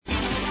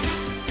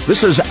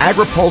This is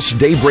Agri-Pulse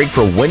Daybreak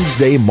for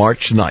Wednesday,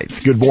 March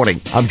 9th. Good morning.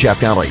 I'm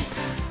Jeff Nalley.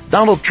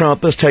 Donald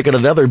Trump has taken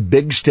another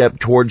big step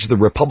towards the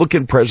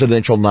Republican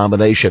presidential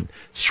nomination,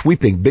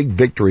 sweeping big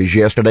victories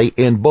yesterday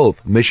in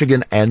both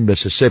Michigan and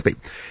Mississippi.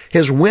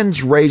 His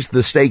wins raised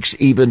the stakes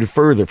even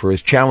further for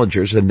his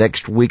challengers in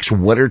next week's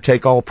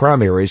winner-take-all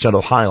primaries in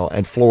Ohio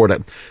and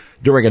Florida.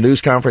 During a news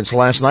conference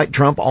last night,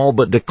 Trump all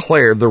but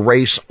declared the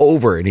race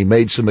over, and he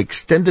made some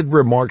extended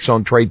remarks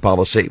on trade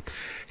policy.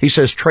 He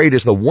says trade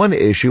is the one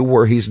issue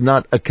where he's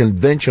not a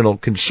conventional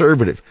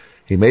conservative.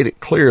 He made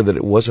it clear that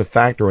it was a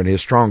factor in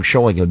his strong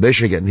showing in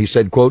Michigan. He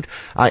said, quote,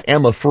 "I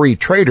am a free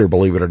trader,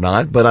 believe it or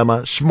not, but I'm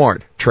a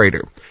smart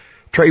trader."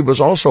 Trade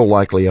was also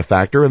likely a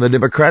factor in the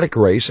Democratic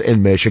race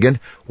in Michigan,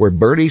 where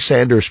Bernie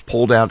Sanders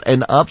pulled out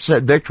an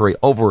upset victory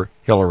over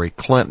Hillary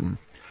Clinton.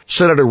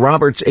 Senator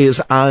Roberts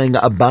is eyeing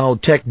a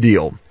biotech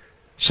deal.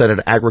 Senate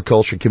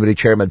Agriculture Committee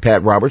Chairman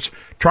Pat Roberts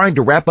trying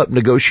to wrap up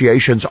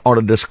negotiations on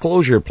a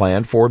disclosure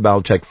plan for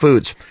biotech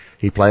foods.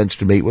 He plans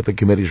to meet with the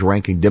committee's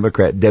ranking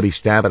Democrat Debbie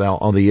Stabenow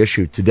on the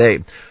issue today.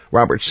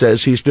 Roberts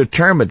says he's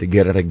determined to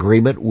get an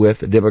agreement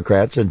with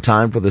Democrats in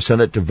time for the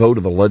Senate to vote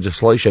on the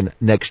legislation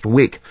next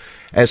week.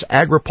 As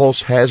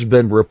Agri-Pulse has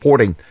been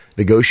reporting,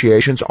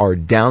 negotiations are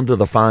down to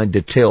the fine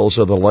details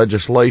of the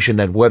legislation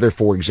and whether,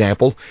 for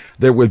example,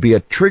 there would be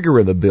a trigger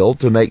in the bill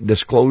to make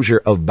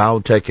disclosure of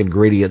biotech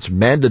ingredients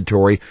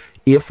mandatory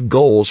if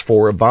goals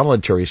for a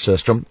voluntary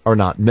system are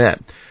not met.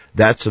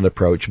 That's an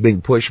approach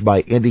being pushed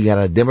by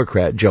Indiana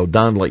Democrat Joe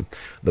Donnelly.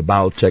 The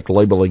biotech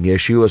labeling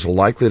issue is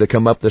likely to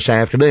come up this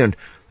afternoon.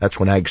 That's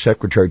when Ag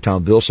Secretary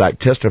Tom Vilsack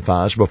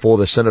testifies before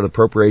the Senate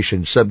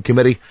Appropriations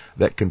Subcommittee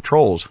that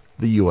controls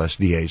the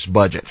USDA's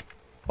budget.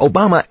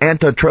 Obama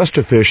antitrust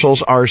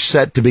officials are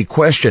set to be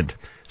questioned.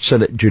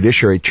 Senate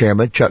Judiciary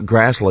Chairman Chuck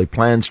Grassley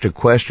plans to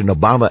question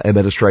Obama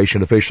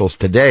administration officials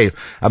today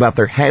about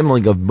their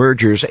handling of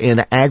mergers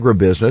in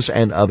agribusiness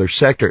and other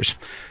sectors.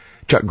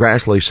 Chuck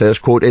Grassley says,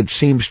 quote, "It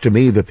seems to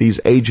me that these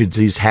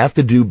agencies have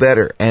to do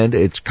better, and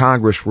it's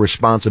Congress'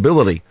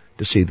 responsibility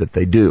to see that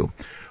they do."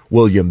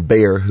 William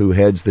Baer, who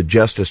heads the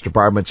Justice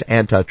Department's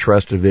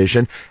Antitrust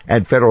Division,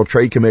 and Federal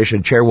Trade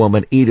Commission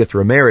Chairwoman Edith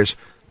Ramirez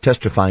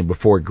testifying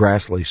before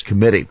Grassley's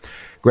committee.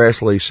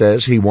 Grassley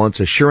says he wants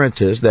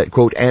assurances that,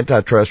 quote,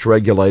 "antitrust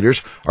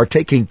regulators are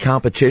taking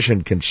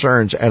competition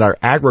concerns in our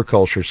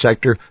agriculture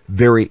sector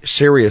very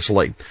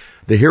seriously."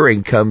 The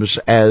hearing comes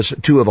as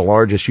two of the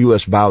largest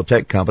U.S.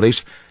 biotech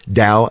companies,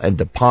 Dow and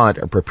DuPont,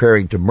 are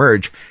preparing to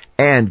merge,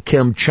 and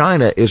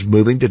ChemChina is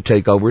moving to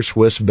take over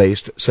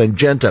Swiss-based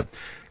Syngenta.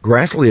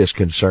 Grassley is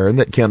concerned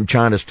that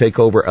ChemChina's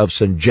takeover of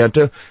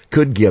Syngenta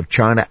could give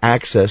China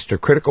access to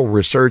critical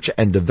research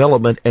and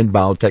development in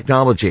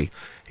biotechnology.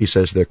 He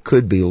says there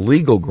could be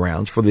legal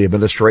grounds for the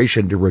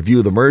administration to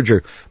review the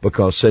merger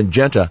because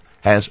Syngenta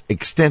has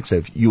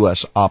extensive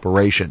U.S.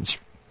 operations.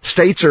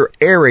 States are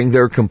airing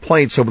their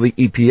complaints over the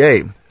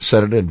EPA.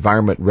 Senate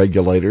environment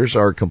regulators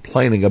are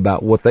complaining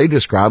about what they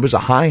describe as a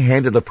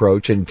high-handed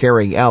approach in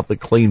carrying out the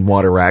Clean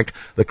Water Act,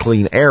 the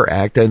Clean Air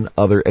Act, and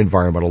other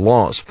environmental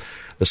laws.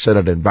 The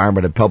Senate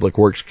Environment and Public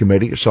Works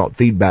Committee sought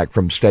feedback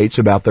from states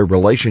about their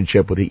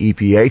relationship with the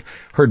EPA,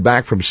 heard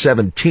back from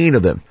 17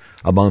 of them.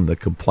 Among the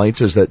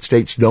complaints is that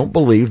states don't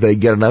believe they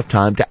get enough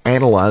time to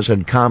analyze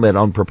and comment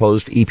on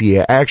proposed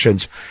EPA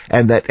actions,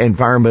 and that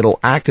environmental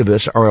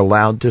activists are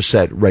allowed to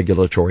set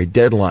regulatory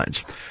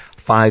deadlines.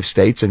 5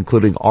 states,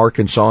 including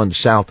Arkansas and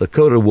South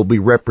Dakota, will be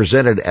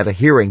represented at a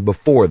hearing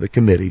before the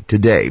committee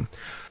today.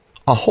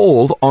 A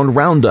hold on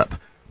Roundup.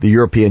 The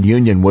European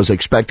Union was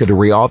expected to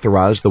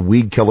reauthorize the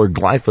weed killer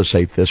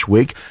glyphosate this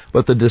week,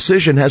 but the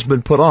decision has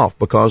been put off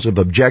because of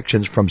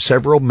objections from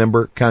several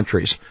member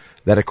countries.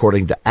 That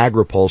according to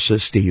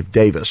Agri-Pulse's Steve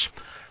Davis.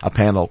 A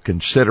panel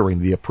considering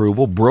the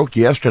approval broke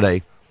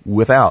yesterday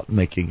without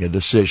making a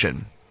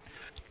decision.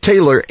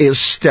 Taylor is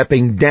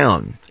stepping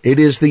down. It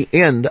is the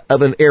end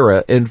of an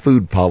era in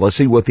food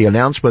policy with the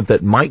announcement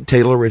that Mike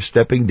Taylor is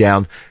stepping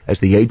down as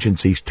the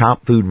agency's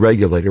top food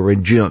regulator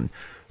in June.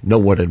 No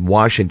one in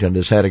Washington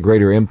has had a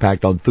greater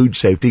impact on food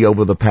safety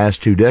over the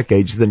past 2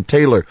 decades than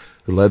Taylor,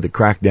 who led the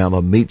crackdown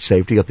on meat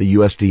safety at the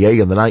USDA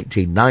in the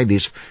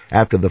 1990s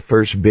after the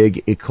first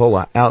big E.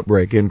 coli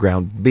outbreak in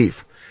ground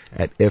beef.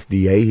 At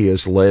FDA, he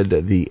has led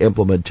the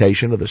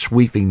implementation of the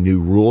sweeping new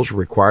rules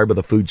required by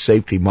the Food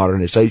Safety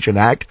Modernization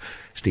Act.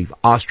 Steve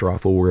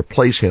Ostroff will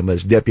replace him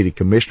as Deputy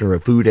Commissioner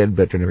of Food and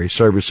Veterinary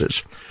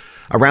Services.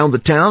 Around the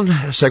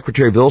town,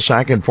 Secretary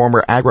Vilsack and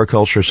former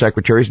Agriculture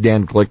Secretaries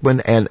Dan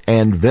Glickman and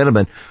Ann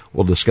Veneman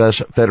will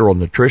discuss federal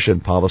nutrition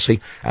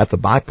policy at the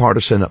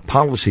Bipartisan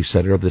Policy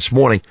Center this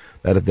morning.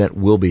 That event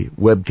will be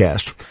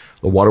webcast.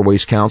 The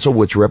Waterways Council,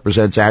 which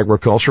represents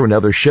agriculture and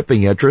other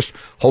shipping interests,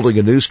 holding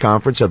a news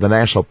conference at the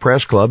National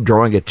Press Club,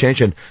 drawing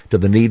attention to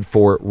the need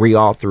for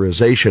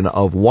reauthorization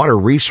of water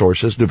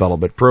resources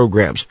development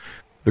programs.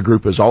 The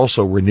group is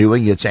also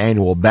renewing its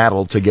annual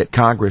battle to get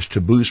Congress to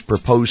boost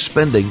proposed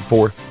spending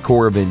for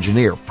Corps of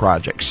Engineer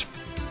projects.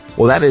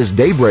 Well, that is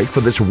Daybreak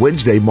for this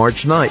Wednesday,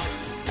 March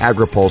 9th.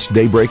 Agri-Pulse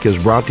Daybreak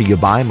is brought to you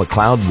by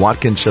McLeod,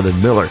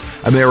 Watkinson & Miller,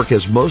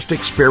 America's most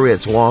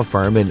experienced law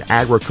firm in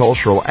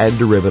agricultural and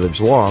derivatives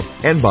law,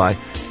 and by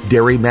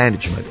Dairy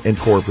Management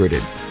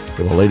Incorporated.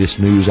 For the latest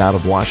news out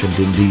of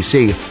Washington,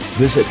 D.C.,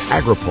 visit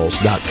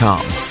agripulse.com.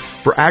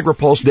 For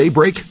Agri-Pulse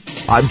Daybreak,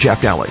 I'm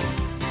Jeff Nalley.